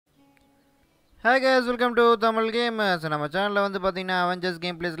Hi guys, welcome to tamilgaminggamer. நம்ம சேனல்ல வந்து பாத்தீங்கன்னா Avengers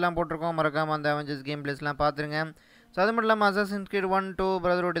gameplaysலாம் போட்டுருக்கோம். மறக்காம அந்த Avengers gameplaysலாம் பாத்துருங்க. ஸோ அது மட்டும் இல்லாமல் Assassin's Creed 1, 2,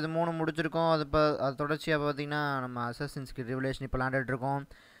 Brotherhood இது 3 முடிச்சிருக்கோம். அது தொடர்ச்சியாக பார்த்தீங்கன்னா நம்ம Assassin's Creed Revelation இப்போ விளாண்டுட்டு இருக்கோம்.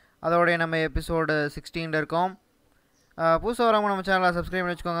 அதோடைய நம்ம எபிசோடு 16 இருக்கோம். புதுசாக வரவங்க நம்ம சேனலை சப்ஸ்கிரைப்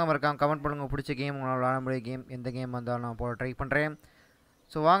பண்ணி வச்சுக்கோங்க. மறக்காம கமெண்ட் பண்ணுங்கள் பிடிச்ச கேம் உங்களால் விளாட முடிய கேம் எந்த கேம் வந்தாலும் நான் போட ட்ரை பண்ணுறேன்.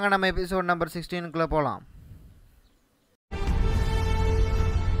 ஸோ வாங்க நம்ம எபிசோட் நம்பர் 16க்குள்ளே போகலாம்.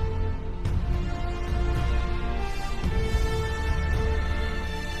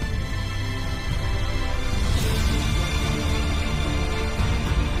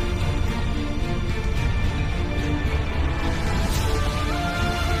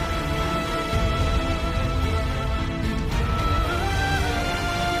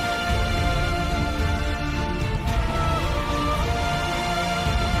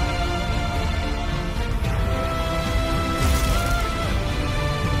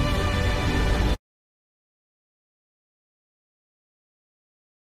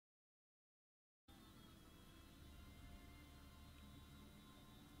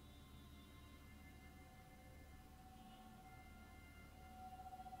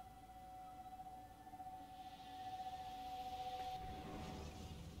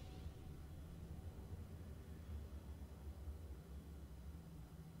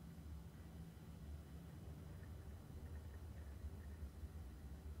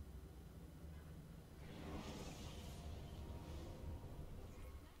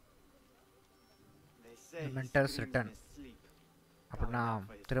 மென்டர்ஸ் ரிட்டர்ன் அப்படின்னா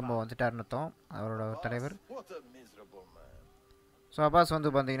திரும்ப வந்துட்டார்னு அர்த்தம் அவரோட தலைவர். ஸோ அப்பாஸ் வந்து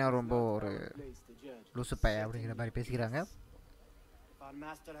பார்த்தீங்கன்னா ரொம்ப ஒரு லூசு பைய அப்படிங்கிற மாதிரி பேசிக்கிறாங்க.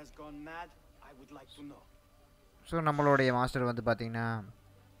 ஸோ நம்மளுடைய மாஸ்டர் வந்து பார்த்தீங்கன்னா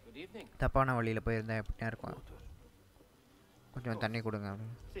தப்பான வழியில் போயிருந்தேன் எப்படின்னா இருக்கும், கொஞ்சம் தண்ணி கொடுங்க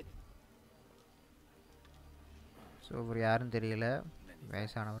அப்படின்னு. ஸோ இவர் யாருன்னு தெரியல,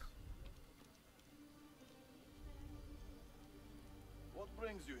 வயசானவர்.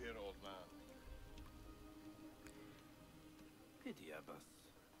 Brings you here, old man? Pity Abbas.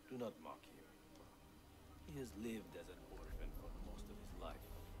 Do not mock him. He has lived as an orphan for most of his life.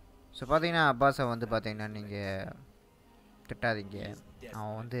 So பார்த்தீங்கன்னா அப்பாஸை வந்து பார்த்தீங்கன்னா நீங்கள் திட்டாதீங்க.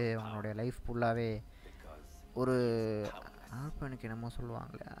 அவன் வந்து அவனுடைய லைஃப் ஃபுல்லாகவே ஒரு ஆர்பனுக்கு என்னமோ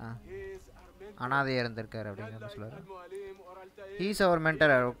சொல்லுவாங்களே அனாதையாக இருந்திருக்காரு அப்படிங்கிற மாதிரி சொல்லுவார். ஹீஸ் அவர்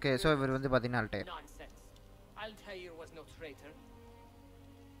மென்டர். ஓகே, ஸோ இவர் வந்து பார்த்தீங்கன்னா Altair.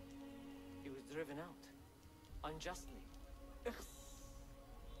 Driven out unjustly.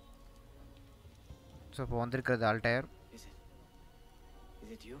 So இப்போ வந்திருக்கிறது Altair. Is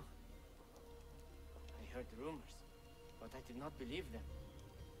it you? I heard the rumors, but I did not believe them.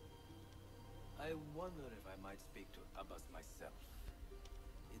 I wonder if I might speak to Abbas myself.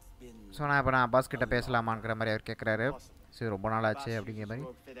 It's been so நான் இப்போ Abbas கிட்ட பேசலாமாங்கிற மாதிரி அவர் கேட்குறாரு. சரி, ரொம்ப நாள் ஆச்சு அப்படிங்கிற மாதிரி.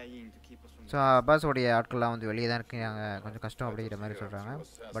 ஸோ அப்பாஸோடைய ஆட்கள்லாம் வந்து வெளியே தான் இருக்காங்க, கொஞ்சம் கஷ்டம் அப்படிங்கிற மாதிரி சொல்கிறாங்க.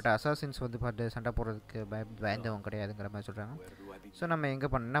 பட் அசாசின்ஸ் வந்து பார்த்து சண்டை போடுறதுக்கு பயந்தவங்க கிடையாதுங்கிற மாதிரி சொல்கிறாங்க. ஸோ நம்ம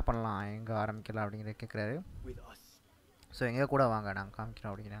என்ன பண்ணலாம், எங்கே ஆரம்பிக்கலாம் அப்படிங்கிற கேட்குறாரு. ஸோ எங்கே கூட வாங்க நாங்கள்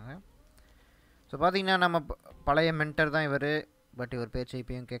காமிக்கிறோம் அப்படிங்கிறாங்க. ஸோ பார்த்தீங்கன்னா நம்ம பழைய மென்டர் தான் இவர். பட் இவர் பேச்சு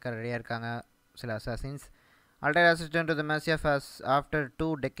இப்பயும் கேட்க ரெடியாக இருக்காங்க சில assassins. Altair assistant to the மேசியஃப் after 2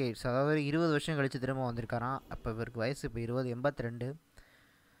 decades, அதாவது 20 வருஷம் கழித்து திரும்ப வந்திருக்காராம். அப்போ இவருக்கு வயசு இப்போ 82.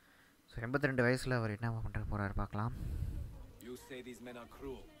 ஸோ 82 வயசில் அவர் என்ன பண்ணுற போகிறாரு பார்க்கலாம்.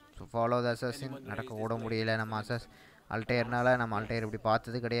 So follow the assassin. நடக்க ஓட முடியல நம்ம அல்டையர்னால. நம்ம அல்டையர் இப்படி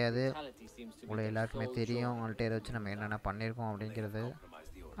பார்த்தது கிடையாது. உங்களை எல்லாருக்குமே தெரியும் அல்டையரை வச்சு நம்ம என்னென்ன பண்ணியிருக்கோம் அப்படிங்கிறது.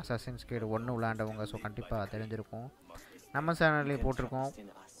 அசாசின்ஸ் கிரீட் 1 விளையாண்டவங்க ஸோ கண்டிப்பாக தெரிஞ்சிருக்கும். நம்ம சேனல்லையும் போட்டிருக்கோம்.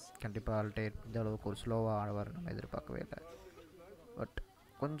 கண்டிப்பாக அல்டையர் இந்த அளவுக்கு ஒரு ஸ்லோவாக ஆடுவார் நம்ம எதிர்பார்க்கவே இல்லை. பட்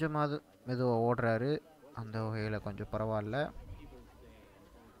கொஞ்சமாவது மெதுவாக ஓடுறாரு, அந்த வகையில் கொஞ்சம் பரவாயில்ல.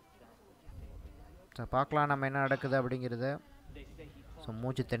 ஸோ பார்க்கலாம் நம்ம என்ன நடக்குது அப்படிங்கிறத. ஸோ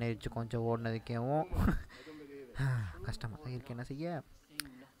மூச்சு தண்ணீரிச்சு கொஞ்சம் ஓடினதுக்கேவும் கஷ்டமாக தான் இருக்குது, என்ன செய்ய.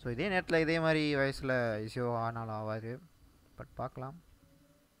 ஸோ இதே நேரத்தில் இதே மாதிரி வயசில் இஷ்யூ ஆனாலும் ஆவார். பட் பார்க்கலாம்.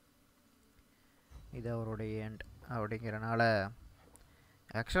 இது அவருடைய எண்ட் அப்படிங்கிறனால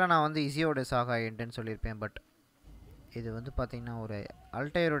ஆக்சுவலாக நான் வந்து இசியோட சாகா எண்டுன்னு சொல்லியிருப்பேன். பட் இது வந்து பார்த்திங்கன்னா ஒரு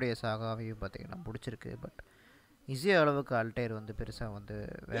அல்டையருடைய சாகாவையும் பார்த்திங்கன்னா பிடிச்சிருக்கு. பட் இசியோ அளவுக்கு அல்டையர் வந்து பெருசாக வந்து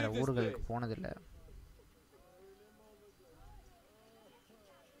வேறு ஊர்களுக்கு போனதில்லை.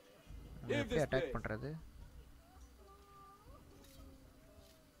 எப்படி அட்டாக் பண்ணுறது,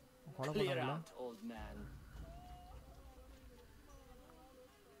 கொலை பண்ணல.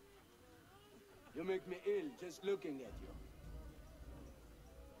 You make me ill just looking at you.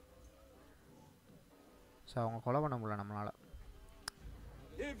 So அவங்க கொலை பண்ண முடியல நம்மளால்.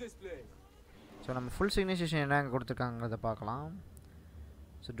 Leave this place. ஸோ நம்ம ஃபுல் சிக்னேச்சேஷன் என்ன கொடுத்துருக்காங்கிறத பார்க்கலாம்.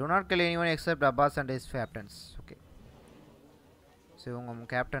 So do not kill anyone except Abbas and his captains. Okay, so இவங்க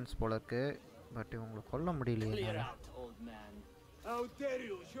கேப்டன்ஸ் போல இருக்கு. பட் இவங்களை கொல்ல முடியலையே. Clear out, old man. How dare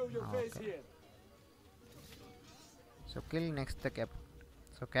you show your face here? So kill next the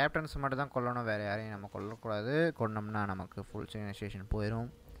so captains மட்டும் தான் கொல்லணும், வேறு யாரையும் நம்ம கொல்லக்கூடாது. கொன்னோம்னா நமக்கு ஃபுல் சிக்னேச்சேஷன் போயிடும்.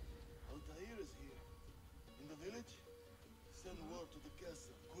 Altair is here. In the village? Send word to the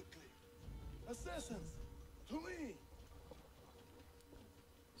castle, quickly. Assassins! To me!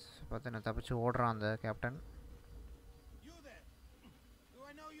 So பார்த்தீங்கன்னா தப்பிச்சு ஓடுறான் அந்த captain. You there! Do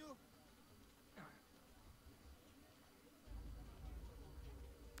I know you?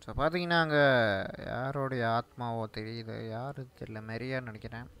 So பார்த்தீங்கன்னா அங்கே யாரோடைய ஆத்மாவோ தெரியுது, யாரு தெரியல, மெரியான்னு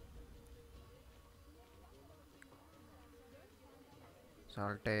நினைக்கிறேன். ஸோ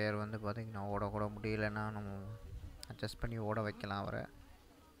அல்டையர் வந்து பார்த்தீங்கன்னா ஓடக்கூட முடியலன்னா நம்ம அட்ஜஸ்ட் பண்ணி ஓட வைக்கலாம் அவரை.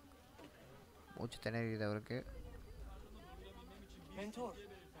 மூச்சு திணறிது அவருக்கு. Mentor,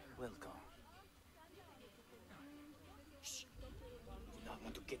 welcome. Shh. Do not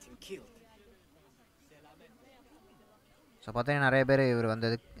want to get him killed. So பார்த்தீங்கன்னா நிறைய பேர் இவர்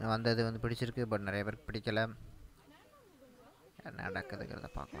வந்தது வந்து பிடிச்சிருக்கு. பட் நிறைய பேருக்கு பிடிக்கல. என்ன நடக்குதுங்கிறத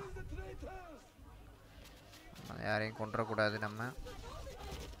பார்க்கலாம். யாரையும் கொன்றக்கூடாது நம்ம.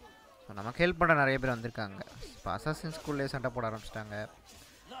 ஸோ நமக்கு ஹெல்ப் பண்ண நிறைய பேர் வந்திருக்காங்க. இப்போ அசாசின் ஸ்கூல்லேயே சண்டை போட ஆரம்பிச்சிட்டாங்க.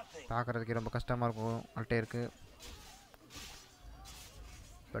 பார்க்குறதுக்கு ரொம்ப கஷ்டமாக இருக்கும் அல்டையருக்கு.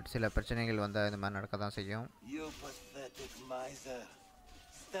 பட் சில பிரச்சனைகள் வந்தால் இந்த மாதிரி நடக்க தான் செய்யும். You pathetic miser.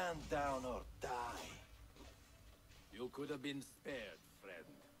 Stand down or die. You could have been spared,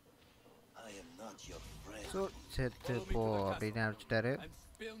 friend. I am not your friend. So செத்து போ அப்படின்னு அடிச்சிட்டாரு. And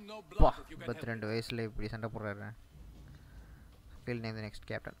spill no பா, blood if you can help. 32 வயசில் இப்படி சண்டை போடுறாரு. Kill name the next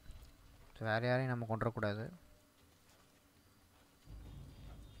captain. So வேறு யாரையும் நம்ம கொண்டுறக்கூடாது.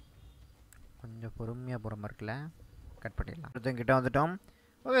 கொஞ்சம் பொறுமையாக போகிற மாதிரி இருக்குல்ல. கட் பண்ணிடலாம். ஒருத்தங்கிட்ட வந்துட்டோம்.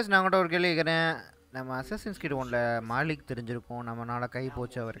 ஓகே, நான் கூட ஒரு கேள்வி கேட்குறேன். நம்ம அசாசின்ஸ் கிட் ஒன்றில் மாலிக் தெரிஞ்சிருக்கோம். நம்மளால கை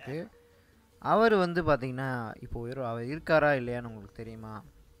போச்சு அவருக்கு. அவர் வந்து பார்த்திங்கன்னா இப்போது அவர் இருக்காரா இல்லையான்னு உங்களுக்கு தெரியுமா?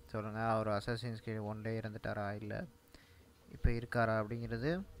 சொல்லுங்கள். அவர் அசாசின்ஸ் கிட் ஒன்லே இறந்துட்டாரா இல்லை இப்போ இருக்காரா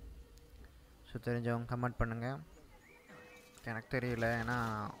அப்படிங்கிறது. ஸோ தெரிஞ்சவங்க கமெண்ட் பண்ணுங்கள். எனக்கு தெரியல, ஏன்னா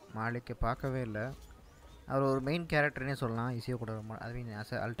மாலிக்கை பார்க்கவே இல்லை. அவர் ஒரு மெயின் கேரக்டர்னே சொல்லலாம். ஈஸியாக கூட ரொம்ப ஐ மீன்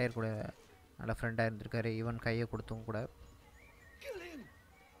அல்டையர் கூட நல்ல ஃப்ரெண்டாக இருந்திருக்காரு. ஈவன் கையை கொடுத்தும் கூட. Kill him!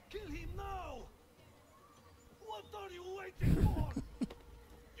 Kill him now! What are you waiting for?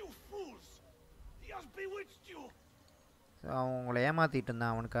 You fools! He has bewitched you! So அவங்கள ஏமாற்றிட்டு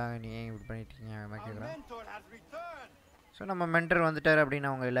இருந்தான். அவனுக்காக நீ ஏன் இப்படி பண்ணிட்டீங்க அப்படின்னு கேட்குறான். Mentor has returned! ஸோ நம்ம மென்டர் வந்துட்டார் அப்படின்னு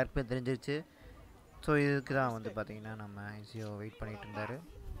அவங்க எல்லாருக்குமே தெரிஞ்சிருச்சு. ஸோ இதுக்கு தான் வந்து பார்த்திங்கன்னா நம்ம ஈஸியாக வெயிட் பண்ணிகிட்டு இருந்தார்.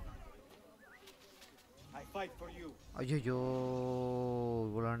 I fight for you. ஐயோ,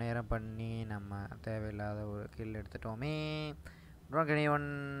 இவ்வளோ நேரம் பண்ணி நம்ம தேவையில்லாத ஒரு kill எடுத்துட்டோமே. Don't any one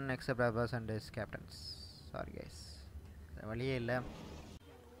accept Abbas and his captains. Sorry guys, வழியே இல்லை.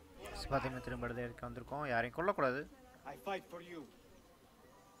 பார்த்தீங்கன்னா திரும்ப எடுக்க வந்திருக்கோம். யாரையும் கொல்லக்கூடாது. I fight for you.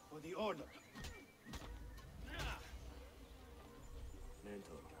 For the order.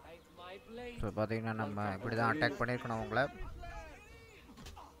 Mentor. My blade. So பார்த்தீங்கன்னா நம்ம இப்படி தான் அட்டாக் பண்ணியிருக்கணும் அவங்கள.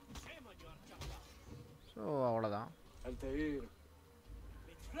 ஸோ அவ்வளோதான். Altair.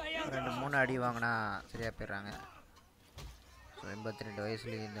 2-3 அடி வாங்கினா சரியாக போயிடுறாங்க. ஸோ 82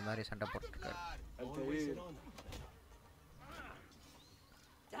 வயசுலேயே இந்த மாதிரி சண்டை போட்டுருக்காரு. Altair.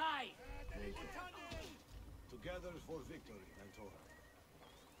 Die. Together for victory, Mentor.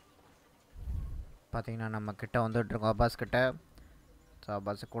 பார்த்தீங்கன்னா நம்ம கிட்ட வந்துட்டுருக்கோம் அப்பாஸ் கிட்ட. ஸோ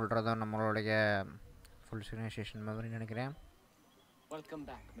அப்பாஸை கொள்றதும் நம்மளுடைய ஃபுல் சிக்னேச்சேஷன் மெமரி நினைக்கிறேன். Welcome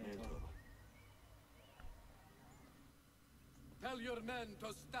back, Mentor. Tell your men to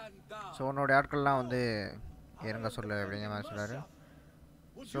stand down. So உன்னோடைய ஆட்கள்லாம் வந்து இறங்க சொல்லு அப்படிங்கிற மாதிரி சொல்கிறாரு.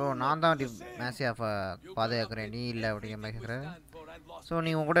 ஸோ நான் தான் மேசியாஃபை பாதுகாக்கிறேன், நீ இல்லை அப்படிங்கிற மாதிரி கேட்குறாரு. ஸோ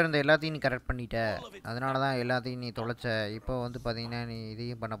நீ உன் கூட இருந்த எல்லாத்தையும் நீ கரெக்ட் பண்ணிட்ட, அதனால தான் எல்லாத்தையும் நீ தொலைச்ச. இப்போ வந்து பார்த்தீங்கன்னா நீ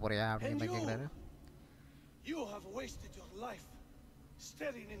இதையும் பண்ண போறியா அப்படிங்கிற மாதிரி கேட்குறாரு. You have wasted your life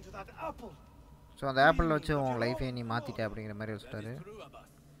staring into that apple. So அந்த ஆப்பிளில் வச்சு உன் லைஃபையும் நீ மாற்றிட்ட அப்படிங்கிற மாதிரி சொல்லிட்டாரு.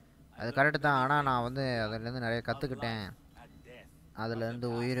 அது கரெக்டு தான், ஆனால் நான் வந்து அதுலேருந்து நிறைய கற்றுக்கிட்டேன். அதுலேருந்து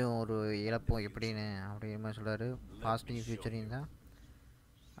உயிரும் ஒரு இழப்பும் எப்படின்னு அப்படிங்கிற மாதிரி சொல்கிறாரு. பாஸ்ட்டையும் ஃப்யூச்சரையும் தான்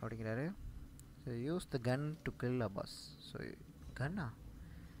அப்படிங்கிறாரு. So use the gun to kill Abbas. So Khanna,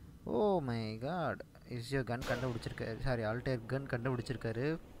 oh my God, ஈஸியாக கன் கண்டுபிடிச்சிருக்காரு. சாரி, அல்டையர் கன் கண்டுபிடிச்சிருக்காரு.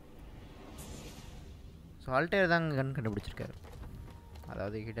 ஸோ அல்டையர் தாங்க கன் கண்டுபிடிச்சிருக்காரு.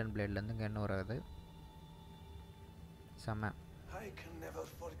 அதாவது ஹிடன் பிளேட்லேருந்து கன் வராது. செம்ம. I can never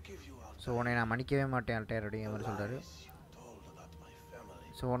forgive you, Altair. So உன்னை நான் மன்னிக்கவே மாட்டேன் அல்டையர் அப்படிங்கிற மாதிரி சொல்கிறாரு. You told about my family.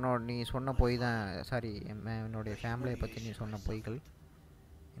 So நீ சொன்ன பொய் தான், சாரி என்னுடைய ஃபேமிலியை பற்றி நீ சொன்ன பொய்கள்,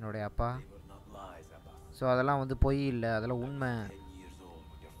 என்னுடைய அப்பா, They were not lies, Abbas. So அதெல்லாம் வந்து பொய் இல்லை, அதெல்லாம் உண்மை. 10 years old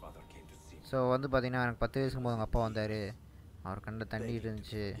when your father came to see me. So வந்து பார்த்திங்கன்னா எனக்கு 10 வயசுக்கு போது எங்கள் அப்பா வந்தார், அவர் கண்ணில் தண்ணி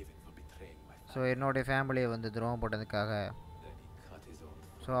இருந்துச்சு. Given for betraying my so என்னுடைய ஃபேமிலியை வந்து துரோகம் போட்டதுக்காக Then he cut his own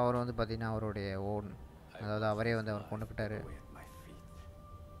so அவர் வந்து பார்த்திங்கன்னா அவருடைய ஓன், அதாவது அவரே வந்து அவர் கொண்டுக்கிட்டாரு. away at my feet.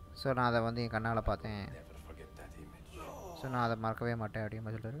 So நான் அதை வந்து என் கண்ணால் பார்த்தேன். Never forget that image. So நான் அதை மறக்கவே மாட்டேன்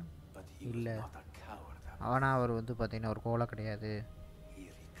அப்படின்னு சொல்கிறார். But he was இல்லை, not a coward, Abbas. ஆனால் அவர் வந்து பார்த்திங்கன்னா ஒரு கோலை கிடையாது. He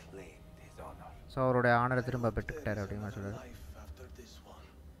reclaimed his honor. So அவருடைய ஆணரை திரும்ப பெற்றுக்கிட்டார் அப்படின்னு சொல்கிறார். Life after this one.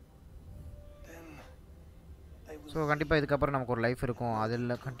 Then I will so கண்டிப்பாக இதுக்கப்புறம் நமக்கு ஒரு லைஃப் இருக்கும்,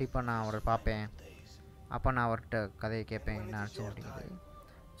 அதில் கண்டிப்பாக நான் அவரை பார்ப்பேன், days. அப்போ நான் அவர்கிட்ட கதையை கேட்பேன் என்ன ஆச்சு அப்படிங்கிறது.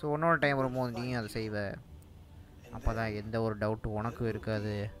 ஸோ உன்னோட டைம் வரும்போது நீயும் அதை செய்வ, அப்போ தான் எந்த ஒரு டவுட்டும் உனக்கும்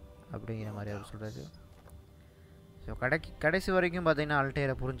இருக்காது அப்படிங்கிற மாதிரி அவர் சொல்கிறாரு. ஸோ கடைசி வரைக்கும் பார்த்திங்கன்னா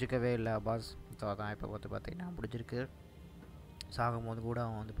அல்டேரை புரிஞ்சிக்கவே இல்லை அப்பாஸ். ஸோ அதான் இப்போ பார்த்திங்கன்னா பிடிச்சிருக்கு. சாகும்போது கூட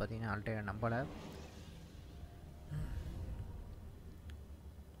அவன் வந்து பார்த்திங்கன்னா அல்டேரை நம்பலை.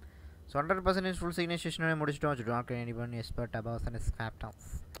 ஸோ 100% ஃபுல் சிக்னேஷனே முடிச்சிட்டோம். Doctor எனிபன் expert Abbas and scraped of.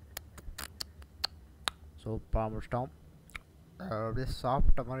 So முடிச்சிட்டோம். அப்படியே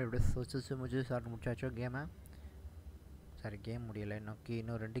சாப்பிட்ட மாதிரி அப்படியே முடிச்சு சாப்பிட்டு முடிச்சாச்சோ கேமை. சரி, கேம் முடியலை,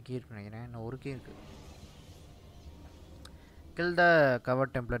 இன்னும் 2 கீ இருக்குன்னு நினைக்கிறேன், இன்னும் 1 கீ இருக்குது. Kill the cover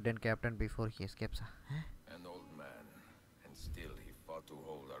Templar Den captain before he escapes. An old man, and still he fought to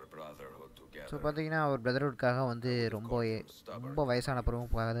hold our brotherhood together. So பார்த்தீங்கன்னா அவர் பிரதர்ஹுட்காக வந்து ரொம்ப வயசான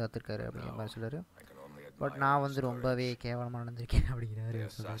பிறகும் பாதுகாத்துருக்காரு அப்படிங்கிற மாதிரி சொல்கிறார். I can only but admire நான் his வந்து courage. ரொம்பவே கேவலமாக நடந்திருக்கேன் அப்படிங்கிறாரு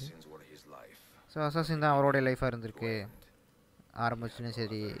The சொல்கிறாரு. assassins were his life. So assassin தான் அவருடைய லைஃபாக இருந்திருக்கு, To end. ஆரம்பிச்சுன்னு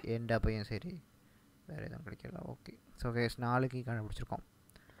சரி எண்ட் அப்பையும் சரி, வேறு எதுவும் கிடைக்கல. ஓகே, ஸோ கேஸ் 4 கீ கண்டுபிடிச்சிருக்கோம்.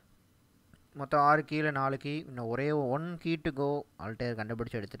 மொத்தம் 6 கீழே 4 கீ, இன்னும் ஒரே 1 கீ டு கோ. அல்டேர்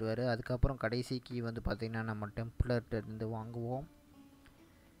கண்டுபிடிச்சி எடுத்துகிட்டு அதுக்கப்புறம் கடைசி கீ வந்து பார்த்திங்கன்னா நம்ம டெம்ப்ளர்லேருந்து வாங்குவோம்,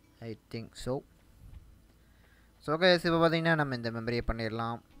 I think so. So case இப்போ பார்த்திங்கன்னா நம்ம இந்த மெமரியை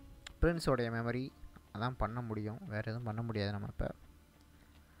பண்ணிடலாம். பிரின்ஸோடைய மெமரி அதான் பண்ண முடியும், வேறு எதுவும் பண்ண முடியாது நம்ம இப்போ.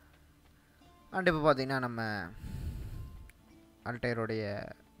 அண்ட் இப்போ பார்த்திங்கன்னா நம்ம அல்டேரோடைய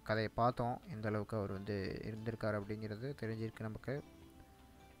கதையை பார்த்தோம், எந்த அளவுக்கு அவர் வந்து இருந்திருக்கார் அப்படிங்கிறது தெரிஞ்சிருக்கு நமக்கு.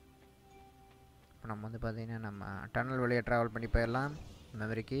 இப்போ நம்ம வந்து பார்த்திங்கன்னா நம்ம டனல் வழியாக ட்ராவல் பண்ணி போயிடலாம்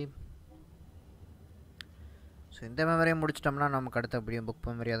மெமரிக்கு. ஸோ இந்த மெமரியை முடிச்சிட்டோம்னா நமக்கு அடுத்த அப்படியே புக்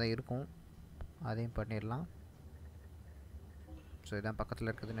மெமரியாக தான் இருக்கும், அதையும் பண்ணிடலாம். ஸோ இதான் பக்கத்தில்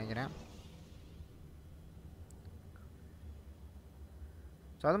இருக்குதுன்னு நினைக்கிறேன்.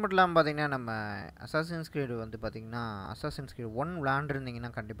 ஸோ அது மட்டும் இல்லாமல் பார்த்திங்கன்னா நம்ம அசாசின்ஸ் கிரீட் வந்து பார்த்திங்கன்னா அசாசின்ஸ் கிரீட் 1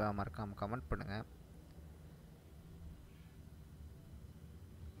 விளாண்டுருந்தீங்கன்னா கண்டிப்பாக மறக்காமல் கமெண்ட் பண்ணுங்கள்.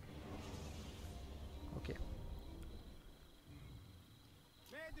 ஓகே,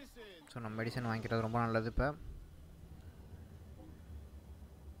 ஸோ நம்ம மெடிசன் வாங்கிக்கிறது ரொம்ப நல்லது. இப்போ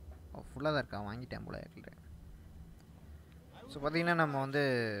ஃபுல்லாக தான் இருக்கா, வாங்கிட்டேன் போல இல்லை. ஸோ பார்த்திங்கன்னா நம்ம வந்து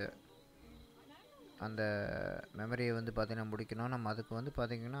அந்த மெமரியை வந்து பார்த்திங்கன்னா முடிக்கணும். நம்ம அதுக்கு வந்து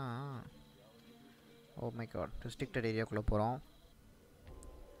பார்த்திங்கன்னா ஓ மை காட் ரெஸ்ட்ரிக்டட் ஏரியாக்குள்ளே போகிறோம்.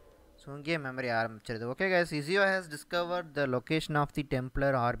 ஸோ இங்கேயே மெமரி ஆரம்பிச்சிருது. Okay guys, இசியோ has discovered the location of the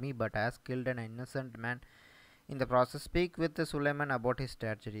Templar army but has guilt an Innocent man இந்த process. Speak with Sulaiman about his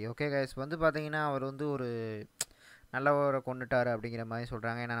strategy. Okay guys, வந்து பார்த்திங்கன்னா அவர் வந்து ஒரு நல்லவரை கொண்டுட்டார் அப்படிங்கிற மாதிரி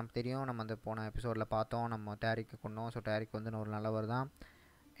சொல்கிறாங்க. ஏன்னா நமக்கு தெரியும், நம்ம அந்த போன எபிசோடில் பார்த்தோம், நம்ம டேரிக்கு கொண்டோம். ஸோ டேரிக் வந்து ஒரு நல்லவர் தான்.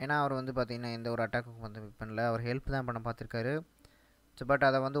 ஏன்னா அவர் வந்து பார்த்திங்கன்னா எந்த ஒரு அட்டாக்கும் வந்து பண்ணல, அவர் ஹெல்ப் தான் பண்ண பார்த்துருக்காரு. ஸோ பட்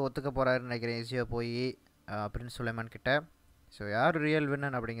அதை வந்து ஒத்துக்க போகிறாருன்னு நினைக்கிறேன் ஈஸியாக போய் பிரின்ஸ் சுலைமான் கிட்ட. ஸோ யார் ரியல்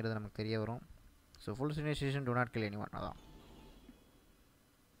வின்னன் அப்படிங்கிறது நமக்கு தெரிய வரும். So full சினிசேஷன் to not kill anyone அதான்.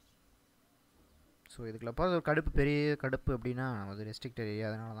 ஸோ இதுக்குள்ள போகிறது ஒரு கடுப்பு, பெரிய கடுப்பு அப்படின்னா அது ரெஸ்ட்ரிக்டட் ஏரியா,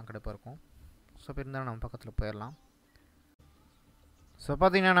 அதனால தான் கடுப்பாக இருக்கும். ஸோ இப்போ இருந்தாலும் நம்ம பக்கத்தில் போயிடலாம். ஸோ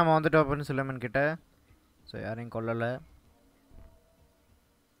பார்த்திங்கன்னா நம்ம வந்துட்டோம் பிரின்ஸ் சுலைமான் கிட்ட. ஸோ யாரையும் கொல்லலை.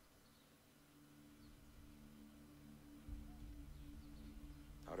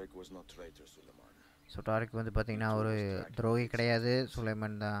 ஸோ டாரிக் வந்து பார்த்திங்கன்னா ஒரு துரோகி கிடையாது,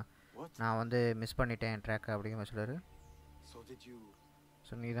 சுலைமன் தான். நான் வந்து மிஸ் பண்ணிட்டேன் ட்ராக்கை அப்படிங்கிற மாதிரி சொல்கிறாரு.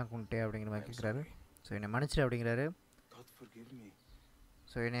 ஸோ நீ தான் கொண்டுட்டே அப்படிங்கிற மாதிரி கேட்குறாரு. ஸோ என்னை மன்னிச்சிடு அப்படிங்கிறாரு.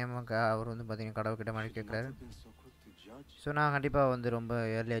 ஸோ என்னை அவர் வந்து பார்த்திங்கன்னா கடவுள்கிட்ட மன்னிப்பு கேட்குறாரு. ஸோ நான் கண்டிப்பாக வந்து ரொம்ப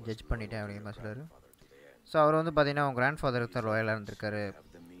ஏர்லியாக ஜட்ஜ் பண்ணிட்டேன் அப்படிங்கிற மாதிரி சொல்கிறாரு. ஸோ அவர் வந்து பார்த்திங்கன்னா அவங்க கிராண்ட் ஃபாதருக்கு தான் லாயலாக இருந்திருக்காரு.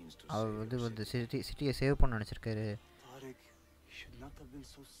 அவர் வந்து சிட்டியை சேவ் பண்ண நினச்சிருக்காரு.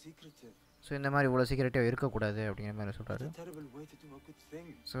 ஸோ இந்த மாதிரி இவ்வளோ சீக்கிரட்டாக இருக்கக்கூடாது அப்படிங்கிற மாதிரி சொல்கிறாரு.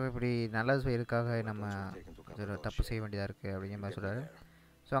 ஸோ இப்படி நல்லது செய்யறதுக்காக நம்ம ஒரு தப்பு செய்ய வேண்டியதாக இருக்குது அப்படிங்கிற மாதிரி சொல்கிறாரு.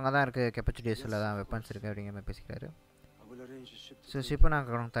 ஸோ அங்கே தான் இருக்குது கெப்பாசிட்டிஸில் தான் வெப்பன்ஸ் இருக்குது அப்படிங்கிற மாதிரி பேசிக்கிறாரு. will arrange a ship to so take ஷிப்பை நான்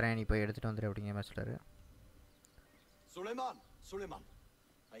கணக்கு தரேன், நீ போய் எடுத்துகிட்டு வந்துடு அப்படிங்கிற மாதிரி சொல்கிறாரு. Suleiman,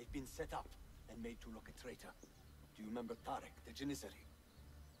 I've been set up and made to look a traitor. Do you remember Tarek, the Janissary?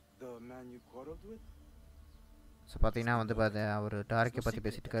 the man you quarreled with? So பார்த்தீங்கன்னா வந்து அவர் டாரிக்கை பற்றி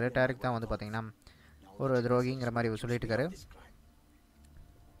பேசிட்டு இருக்காரு. டாரிக் தான் வந்து பார்த்தீங்கன்னா ஒரு துரோகிங்கிற மாதிரி இவர் சொல்லிட்டு இருக்காரு.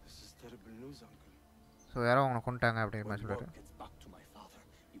 This is terrible news, uncle. So யாரோ அவனை கொண்டுட்டாங்க அப்படிங்கிற மாதிரி சொல்கிறாரு. Gets back to my father,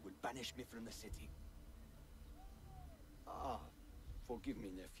 he will banish me from the city. Forgive me,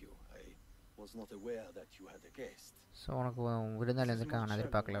 nephew. I was not aware that you had a guest. So உனக்கு விருந்தாளி இருந்திருக்காங்க, நான்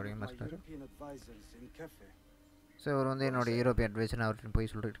எதிர்பார்க்கல அப்படிங்கிற மாதிரி சொல்கிறாரு. European advisors in cafe. So இவர் வந்து என்னோட யூரோப்பியன் அட்வைசர் அவர்கிட்ட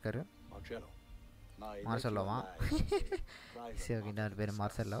போய் சொல்லிட்டு இருக்காரு. மார்செல்லோவா? சரி ஓகே, இன்னொரு பேர்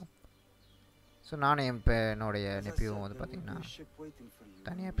மார்செல்லோ. ஸோ நானும் என்னுடைய நெப்பியும் வந்து பார்த்தீங்கன்னா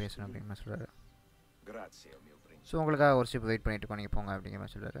தனியாக பேசணும் அப்படிங்கிற மாதிரி சொல்கிறாரு. ஸோ உங்களுக்காக ஒரு ஷிப் வெயிட் பண்ணிட்டு இருக்கோம், நீங்கள் போங்க அப்படிங்கிற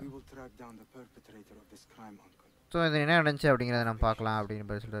மாதிரி சொல்கிறாரு. ஸோ இது என்ன நடந்துச்சு அப்படிங்கிறத நம்ம பார்க்கலாம் அப்படிங்கிற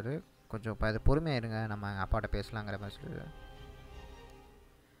மாதிரி சொல்கிறாரு. கொஞ்சம் இப்போ அது பொறுமையாக இருங்க, நம்ம எங்கள் அப்பாட்ட பேசலாங்கிற மாதிரி சொல்கிறாரு.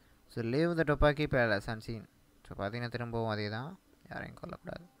 So leave the டொப்பாக்கி palace and scene. So பார்த்தீங்கன்னா திரும்பவும் அதே தான், யாரையும்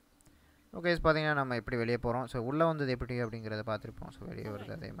கொல்லக்கூடாது. ஓகே பார்த்தீங்கன்னா நம்ம எப்படி வெளியே போகிறோம். ஸோ உள்ளே வந்தது எப்படி அப்படிங்கிறத பார்த்துருப்போம். ஸோ வெளியே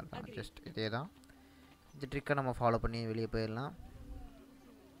வருது அதே மாதிரி தான், ஜஸ்ட் இதே தான். இந்த ட்ரிக்கை நம்ம ஃபாலோ பண்ணி வெளியே போயிடலாம்.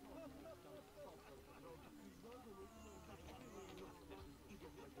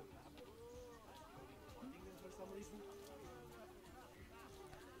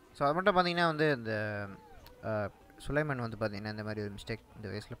 ஸோ அது மட்டும் பார்த்தீங்கன்னா வந்து இந்த சுலைமன் வந்து பார்த்திங்கன்னா இந்த மாதிரி ஒரு மிஸ்டேக் இந்த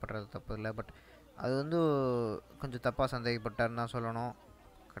வயசில் பண்ணுறது தப்பு இல்லை, பட் அது வந்து கொஞ்சம் தப்பாக சந்தேகப்பட்டார்னு தான் சொல்லணும்.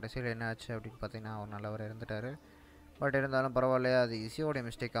 கடைசியில் என்ன ஆச்சு அப்படின்னு பார்த்தீங்கன்னா அவர் நல்லவர் இறந்துட்டார். பட் இருந்தாலும் பரவாயில்ல, அது இசியோடைய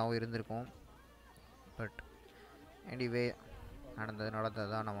மிஸ்டேக்காகவும் இருந்திருக்கும். பட் எனிவே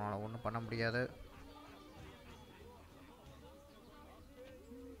நடந்தது தான், நம்மளால் ஒன்றும் பண்ண முடியாது.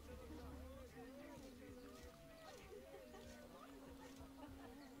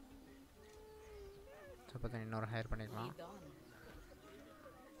 ஸோ பார்த்தீங்கன்னா இன்னொரு ஹையர் பண்ணிக்கலாம்.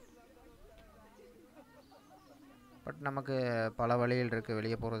 பட் நமக்கு பல வழிகள் இருக்குது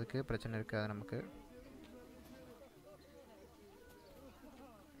வெளியே போகிறதுக்கு, பிரச்சனை இருக்குது அது நமக்கு.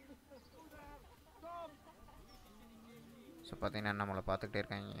 ஸோ பார்த்தீங்கன்னா நம்மளை பார்த்துக்கிட்டே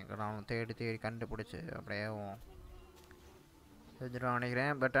இருக்காங்க, எங்கேனாலும் தேடி கண்டுபிடிச்சி அப்படியே செஞ்சிடும்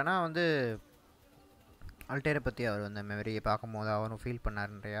நினைக்கிறேன். பட் ஆனால் வந்து அல்டேரை பற்றி அவர் வந்து மெமரியை பார்க்கும்போது அவரும் ஃபீல்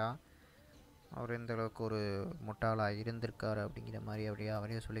பண்ணார் நிறையா. அவர் எந்த அளவுக்கு ஒரு முட்டாளாக இருந்திருக்கார் அப்படிங்கிற மாதிரி அப்படியே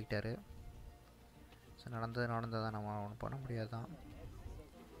அவரையும் சொல்லிக்கிட்டாரு. ஸோ நடந்ததான் நம்ம ஒன்றும் பண்ண முடியாது தான்.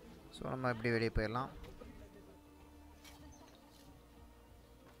 ஸோ நம்ம எப்படி வெளியே போயிடலாம்.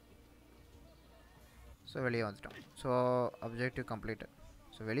 ஸோ வெளியே வந்துட்டோம். So objective complete.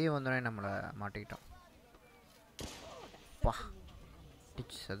 ஸோ வெளியே வந்தோடனே நம்மளை மாட்டிக்கிட்டோம். பா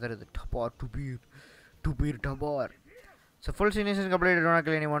ditch சதறது டபார் to beer டபார். So full seniors complete டோனாக்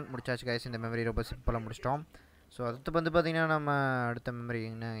எனி1 முடிச்சாச்சு கைஸ். இந்த மெமரி ரொம்ப சிம்பிளாக முடிச்சிட்டோம். ஸோ அடுத்து வந்து பார்த்திங்கன்னா நம்ம அடுத்த மெமரி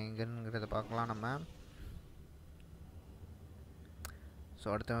எங்கேங்கிறத பார்க்கலாம் நம்ம. ஸோ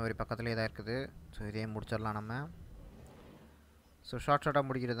அடுத்த மெமரி பக்கத்துலேயே தான் இருக்குது. ஸோ இதே முடிச்சிடலாம் நம்ம. ஸோ ஷார்ட்டாக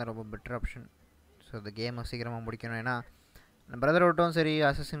முடிக்கிறது தான் ரொம்ப பெட்டர் ஆப்ஷன். ஸோ இந்த கேமை சீக்கிரமாக முடிக்கணும். ஏன்னா பிரதர்ஹுட்டும் சரி,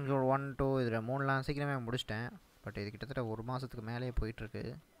 அசசின் 1, 2 இதில் 3லாம் சீக்கிரமே முடிச்சிட்டேன். பட் இது கிட்டத்தட்ட ஒரு மாதத்துக்கு மேலேயே போயிட்டுருக்கு.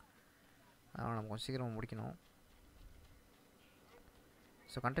 அதனால் நம்ம கொஞ்சம் சீக்கிரமாக முடிக்கணும்.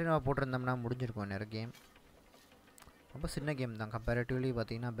 ஸோ கண்டினியூவாக போட்டிருந்தோம்னா முடிஞ்சிருக்கும் நிறைய கேம். ரொம்ப சின்ன கேம் தான் கம்பேரிட்டிவ்லி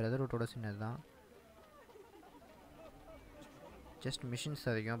பார்த்தீங்கன்னா பிரதர்ஹுட்டோட சின்னது தான். ஜஸ்ட் மிஷின்ஸ்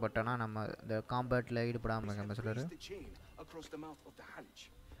அதிகம். பட் ஆனால் நம்ம இந்த காம்பேட்டில் ஈடுபடாமல் நம்ம சொல்கிறாரு.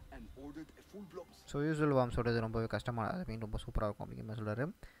 ஸோ யூஸ்வல் வார்ம்ஸோடது ரொம்பவே கஷ்டமாக, அது மீன் ரொம்ப சூப்பராக இருக்கும் அப்படிங்கிற மாதிரி சொல்கிறாரு.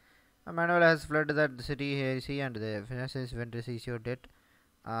 Manuel has fled that the city heresy and the Assassins went to seize your debt.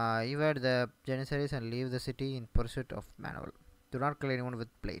 Evade the Janissaries and leave the city in pursuit of Manuel. Do not kill anyone with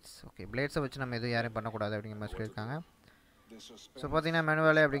blades. Okay, பிளேட்ஸை வச்சு நம்ம எதுவும் யாரையும் பண்ணக்கூடாது அப்படிங்கிற மாதிரி சொல்லியிருக்காங்க. So பார்த்தீங்கன்னா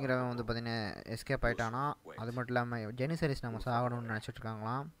மேனுவலே அப்படிங்கிறவங்க வந்து பார்த்தீங்கன்னா எஸ்கேப் ஆகிட்டானா. அது மட்டும் இல்லாமல் ஜெனிசரிஸ் நம்ம சாகணும்னு நினச்சிட்டு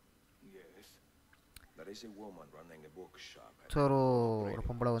இருக்காங்களாம். ஸோ ஒரு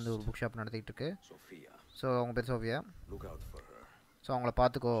பொம்பளை வந்து ஒரு புக் ஷாப் நடத்திக்கிட்டு இருக்கு. ஸோ அவங்க பேர் சோஃபியா. ஸோ அவங்கள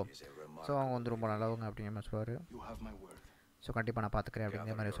பார்த்துக்கோ. ஸோ அவங்க வந்து ரொம்ப நல்லவங்க அப்படிங்கிற மாதிரி சொல்லுவார். ஸோ கண்டிப்பாக நான் பார்த்துக்கிறேன்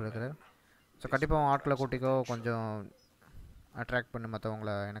அப்படிங்கிற மாதிரி சொல்லியிருக்காரு. ஸோ கண்டிப்பாக ஆட்களை கூட்டிக்கோ, கொஞ்சம் அட்ராக்ட் பண்ணி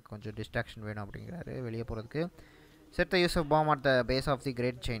மற்றவங்கள, எனக்கு கொஞ்சம் டிஸ்ட்ராக்ஷன் வேணும் அப்படிங்கிறாரு வெளியே போகிறதுக்கு. Set the use of bomb at the base of the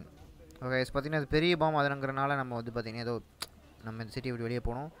great chain. Okay, பார்த்தீங்கன்னா அது பெரிய பாம் அதுங்கிறனால நம்ம வந்து பார்த்திங்கன்னா ஏதோ நம்ம இந்த சிட்டி விட்டு வெளியே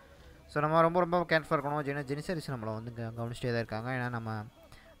போகணும். ஸோ நம்ம ரொம்ப கேர்ஃபுல்லாக இருக்கணும். ஜெனிசரிஸ் நம்மளை வந்து கவனிச்சிட்டே தான் இருக்காங்க. ஏன்னா நம்ம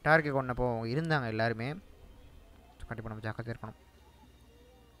டார்கெட் கொண்டப்போ இருந்தாங்க எல்லாருமே. ஸோ கண்டிப்பாக நம்ம ஜாக்கிரதையாக இருக்கணும்.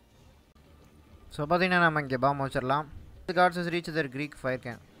 ஸோ பார்த்திங்கன்னா நம்ம இங்கே பாம் வச்சிடலாம். காட்ஸஸ் reach Dhar creek fire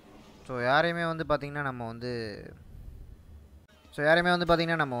can. So யாரையுமே வந்து பார்த்திங்கன்னா நம்ம வந்து ஸோ யாரையுமே வந்து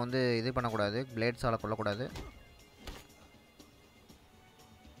பார்த்திங்கன்னா நம்ம வந்து இது பண்ணக்கூடாது, பிளேட்ஸால் கொல்லக்கூடாது.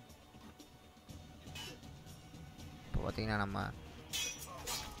 இப்போ பார்த்திங்கன்னா நம்ம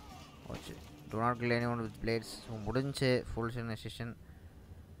வச்சு do not kill anyone with blades. So முடிஞ்சு ஃபுல் செஷன்,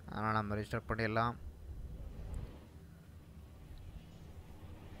 அதனால் நம்ம ரிஸ்டார்ட் பண்ணிடலாம்.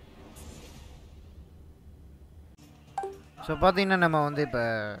 ஸோ பார்த்திங்கன்னா நம்ம வந்து இப்போ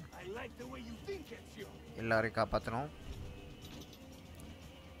எல்லோரையும் காப்பாற்றணும்.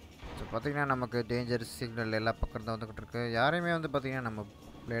 ஸோ பார்த்திங்கன்னா நமக்கு டேஞ்சர் சிக்னல் எல்லா பக்கம் தான் வந்துக்கிட்டு இருக்கு. யாரையுமே வந்து பார்த்திங்கன்னா நம்ம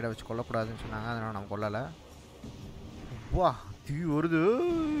பிளேடை வச்சு கொல்லக்கூடாதுன்னு சொன்னாங்க, அதனால் நம்ம கொல்லலை. வா தீ வருது,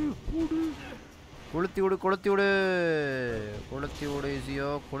 கொளுத்தி விடு கொளுத்தி விடு கொளுத்தி விடு ஈஸியோ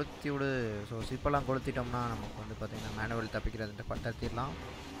கொளுத்தி விடு. ஸோ சிப்பெல்லாம் கொளுத்திட்டோம்னா நமக்கு வந்து பார்த்திங்கன்னா மேனுவல் தப்பிக்கிறது படுத்திடலாம்.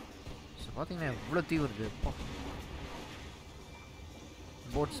 ஸோ பார்த்திங்கன்னா எவ்வளோ தீ வருது, இப்போ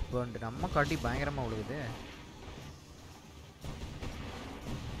போட்ஸ் பர்ன்டு, நம்ம காட்டி பயங்கரமாக விழுகுது.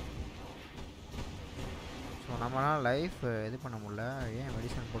 ஸோ நம்மளால் லைஃப் இது பண்ண முடியல, ஏன்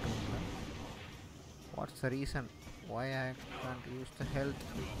மெடிசன் போட்டு முடியல? What's the reason why I can't use the health?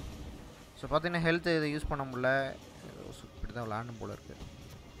 So பார்த்தீங்கன்னா ஹெல்த் இதை யூஸ் பண்ண முடியல, இப்படி தான் விளாண்டும் போல இருக்குது.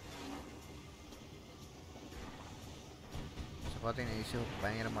 ஸோ பார்த்தீங்கன்னா இஷ்யூ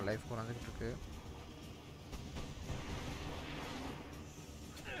பயங்கரமாக லைஃப் குறைஞ்சிக்கிட்டு இருக்கு.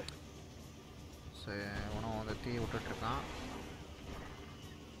 ஸோ இவனும் வந்து தீ விட்டுட்ருக்கான்,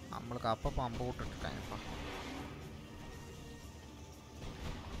 நம்மளுக்கு அப்பப்போ அம்பு விட்டுட்ருக்காங்கப்பா.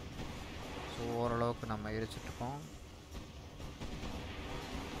 ஸோ ஓரளவுக்கு நம்ம எரிச்சிட்ருக்கோம்.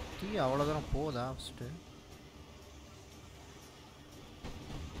 தீ அவ்வளோ தூரம் போதா ஃபஸ்ட்டு?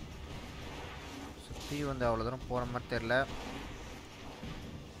 ஸோ தீ வந்து அவ்வளோ தூரம் போகிற மாதிரி தெரில.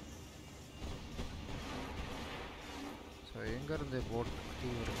 ஸோ எங்கேருந்து போட் தீ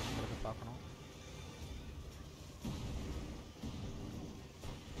வருதுங்கிறத பார்க்கணும்.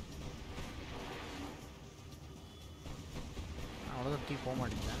 அவ்வளோதான் தீ போக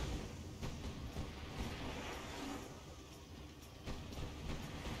மாட்டேங்குது.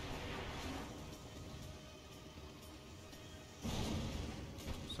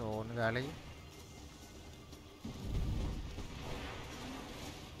 ஸோ ஒன்று வேலை.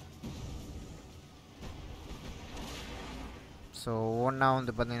 ஸோ ஒன்றா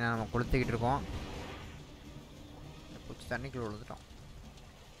வந்து பார்த்திங்கன்னா நம்ம கொளுத்திக்கிட்டு இருக்கோம். கொஞ்சம் தண்ணிக்குள்ள விழுந்துட்டோம்.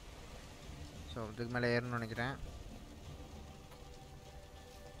 ஸோ இதுக்கு மேலே ஏறணும்னு நினைக்கிறேன்.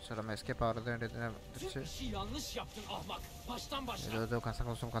 ஸோ நம்ம எஸ்கேப் ஆகிறது வேண்டியது வந்துருச்சு. ஏதோ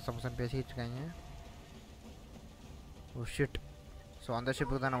கசம் பேசிக்கிட்டு இருக்காங்க. Oh shit. ஸோ அந்த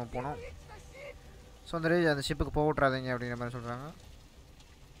ஷிப்புக்கு தான் நம்ம போனோம். ஸோ அந்த ஷிப்புக்கு போக விட்றாதீங்க அப்படிங்கிற மாதிரி சொல்கிறாங்க.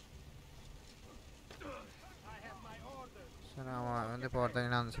 ஸோ நான் வந்து இப்போ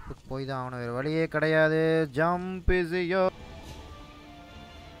பார்த்தீங்கன்னா அந்த ஷிப்புக்கு போய் தான் ஆகணும், வேறு வழியே கிடையாது. Jump is yo.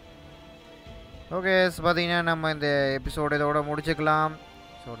 ஓகே பார்த்தீங்கன்னா நம்ம இந்த எபிசோடு இதோட முடிச்சுக்கலாம்.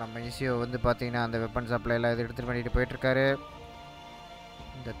 ஸோ நம்ம ஈஸியோ வந்து பார்த்திங்கன்னா அந்த வெப்பன் சப்ளைலாம் இது எடுத்துகிட்டு பண்ணிட்டு போயிட்டுருக்காரு.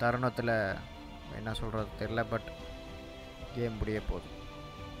 இந்த தருணத்தில் என்ன சொல்கிறது தெரில, பட் கேம் முடிய போகுது.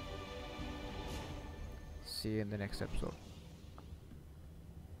 See you in the next episode.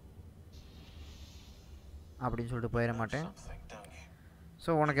 அப்படின்னு சொல்லிட்டு போயிட மாட்டேன். ஸோ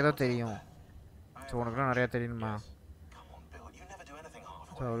உனக்கு ஏதோ தெரியும், ஸோ உனக்குலாம் நிறையா தெரியணுமா?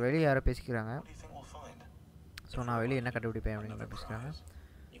 ஸோ வெளியே யாரோ பேசிக்கிறாங்க. ஸோ நான் வெளியே என்ன கண்டுபிடிப்பேன் அப்படிங்கிற பேசிக்கிறாங்க.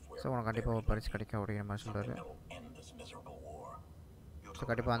 ஸோ உனக்கு கண்டிப்பாக ஒரு பரிசு கிடைக்கும் அப்படிங்கிற மாதிரி சொல்கிறாரு. ஸோ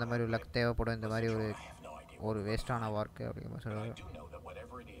கண்டிப்பாக அந்த மாதிரி லக் தேவைப்படும் இந்த மாதிரி ஒரு வேஸ்ட்டான வார்க்கு அப்படிங்கிற மாதிரி சொல்கிறாரு.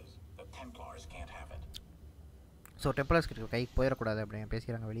 ஸோ டெம்ப்ளர்ஸ் கிட்ட கைக்கு போயிடக்கூடாது அப்படின்னு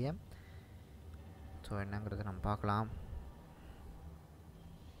பேசிக்கிறாங்க வெளியே. ஸோ என்னங்கிறது நம்ம பார்க்கலாம்.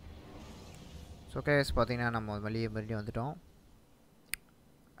 ஸோ கேஸ் பார்த்தீங்கன்னா நம்ம வெளியே மறுபடியும் வந்துட்டோம்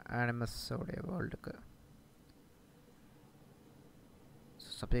அனிமஸோடைய வேர்ல்டுக்கு.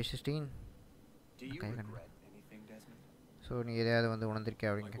 சப்ஜெக்ட் 16 கை கண்ணு. ஸோ நீ எதையாவது வந்து உணர்ந்திருக்கே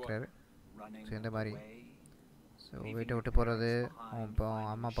அப்படின்னு கேட்குறாரு. ஸோ இந்த மாதிரி ஸோ வீட்டை விட்டு போகிறது, இப்போ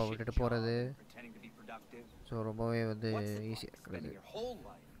அம்மா அப்பா விட்டுட்டு போகிறது, ஸோ ரொம்பவே வந்து ஈஸியாக இருக்கிறது.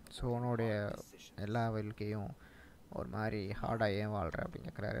 ஸோ உன்னுடைய எல்லா வாழ்க்கையும் ஒரு மாதிரி ஹார்டாக ஏன் வாழ்கிற அப்படின்னு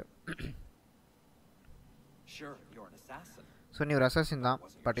கேட்குறாரு. ஸோ நீ ஒரு அசாசின் தான்,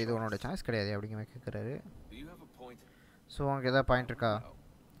 பட் இது உன்னோட சாய்ஸ் கிடையாது அப்படிங்கிற மாதிரி கேட்குறாரு. ஸோ உனக்கு எதாவது பாயிண்ட் இருக்கா?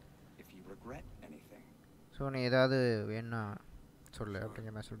 ஸோ நீ ஏதாவது வேணும்னா சொல்லு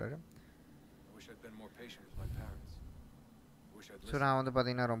அப்படிங்கிற மாதிரி சொல்கிறாரு. ஸோ நான் வந்து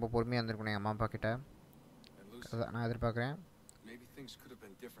பார்த்தீங்கன்னா ரொம்ப பொறுமையாக இருந்திருக்கணும் எங்கள் அம்மா அப்பா கிட்ட, அதான் நான் எதிர்பார்க்குறேன்.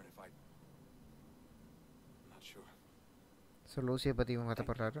 ஸோ லூசியை பற்றி இவங்க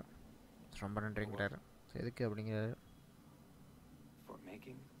கற்றுப்படுறாரு. ரொம்ப நன்றிங்கிறாரு. ஸோ எதுக்கு அப்படிங்கிறாரு.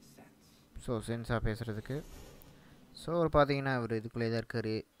 making sense. ஸோ சென்ஸாக பேசுகிறதுக்கு. ஸோ அவர் பார்த்தீங்கன்னா அவர் இதுக்குள்ளே தான்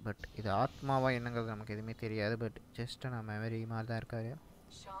இருக்கார். பட் இது ஆத்மாவா என்னங்கிறது நமக்கு எதுவுமே தெரியாது. பட் ஜஸ்ட் நான் மெமரி மாதிரி தான் இருக்கார்.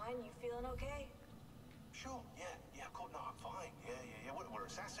 Sean, you feeling okay? Sure, yeah, cool. No, I'm fine. Yeah. We're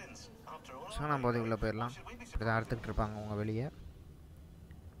assassins after all. So நம்ம அது உள்ளே போயிடலாம். இப்படி தான் அறுத்துக்கிட்டு இருப்பாங்க அவங்க வெளியே.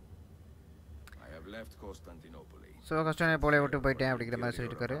 I have left Constantinople. So கஸ்டானியாப்போலியை விட்டு போயிட்டேன் அப்படிங்கிற மாதிரி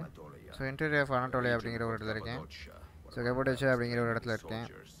சொல்லியிருக்காரு. ஸோ இன்டீரியர் ஆஃப் அனட்டோலியா அப்படிங்கிற ஒரு இடத்துல இருக்கேன். ஸோ கெபோடேச்சா அப்படிங்கிற ஒரு இடத்துல இருக்கேன்.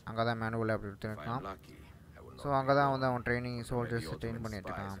 அங்கே தான் மேனுவல் அப்படி எடுத்துருக்கான். ஸோ அங்கே தான் வந்து அவன் ட்ரைனிங் சோல்ஜர்ஸ் ட்ரெயின்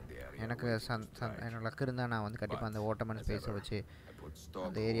பண்ணிட்டுருக்கான். எனக்கு எனக்கு லக் இருந்தால் நான் வந்து கண்டிப்பாக அந்த ஓட்டமன் ஸ்பேஸை வச்சு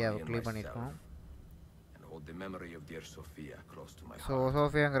அந்த ஏரியாவை க்ளீன் பண்ணியிருக்கோம். ஸோ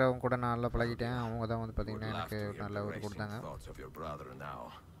சோஃபியாங்கிறவங்க கூட நான் நல்லா பழகிட்டேன். அவங்க தான் வந்து பார்த்திங்கன்னா எனக்கு நல்ல ஒரு கொடுத்தாங்க.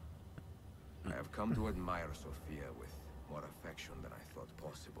 I have come to admire Sophia with more affection than I thought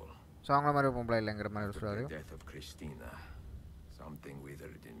possible. So அவங்கள மாதிரி பொம்பளை இல்லைங்கிற மாதிரி சொல்கிறாரு. The death of Christina, something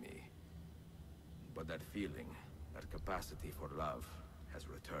withered in me. But that feeling, that capacity for love has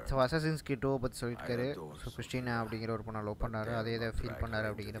returned. So assassins kit 2 பற்றி சொல்லியிருக்காரு. So Christina அப்படிங்கிற ஒரு பொண்ணை லவ் பண்ணாரு. அதே இதை ஃபீல் பண்ணாரு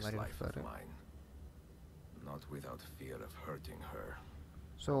அப்படிங்கிற மாதிரி சொல்கிறாரு. Not without fear of hurting her.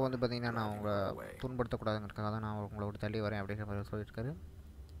 So வந்து பார்த்திங்கன்னா நான் அவங்கள துன்படுத்தக்கூடாதுங்கிறதுக்காக தான் நான் உங்களை விட்டு தள்ளி வரேன் அப்படிங்கிற மாதிரி சொல்லியிருக்காரு.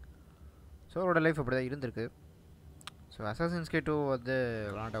 ஸோ அவரோட லைஃப் அப்படி தான் இருந்திருக்கு. ஸோ அசாசின்ஸ் கிட் 2 வந்து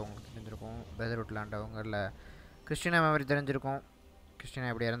விளாண்டவங்களுக்கு தெரிஞ்சிருக்கும். பிரதர்ஹுட் விளாண்டவங்க இல்லை கிறிஸ்டினா மெமரி தெரிஞ்சிருக்கும். கிறிஸ்டினா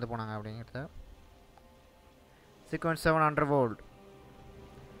எப்படி இறந்து போனாங்க அப்படிங்கிறத. Sequence 7 underworld.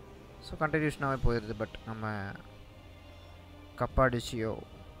 ஸோ கண்டினியூஷனாகவே போயிடுது. பட் நம்ம கப்பாடிச்சியோ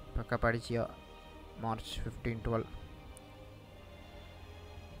மார்ச் 15-12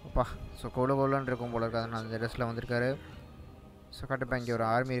 அப்பா. ஸோ கோலன்னு இருக்கும் போல இருக்காது. நான் அந்த ட்ரெஸ்ஸில் வந்திருக்காரு. ஸோ கண்டிப்பாக இங்கே ஒரு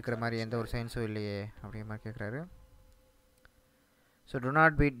ஆர்மி இருக்கிற மாதிரி எந்த ஒரு சயின்ஸும் இல்லையே அப்படிங்கிற மாதிரி கேட்குறாரு. So to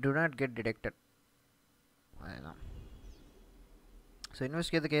not get detected. அதுதான். So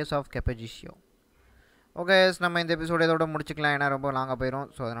investigate the case of கெப்பஜிஷியோ. Okay, நம்ம இந்த எபிசோட இதோட முடிச்சுக்கலாம். ஏன்னா ரொம்ப லாங்காக போயிடும்.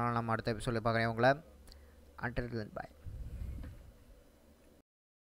 ஸோ அதனால் நம்ம அடுத்த எபிசோடில் பார்க்குறேன் உங்களை. Until then by.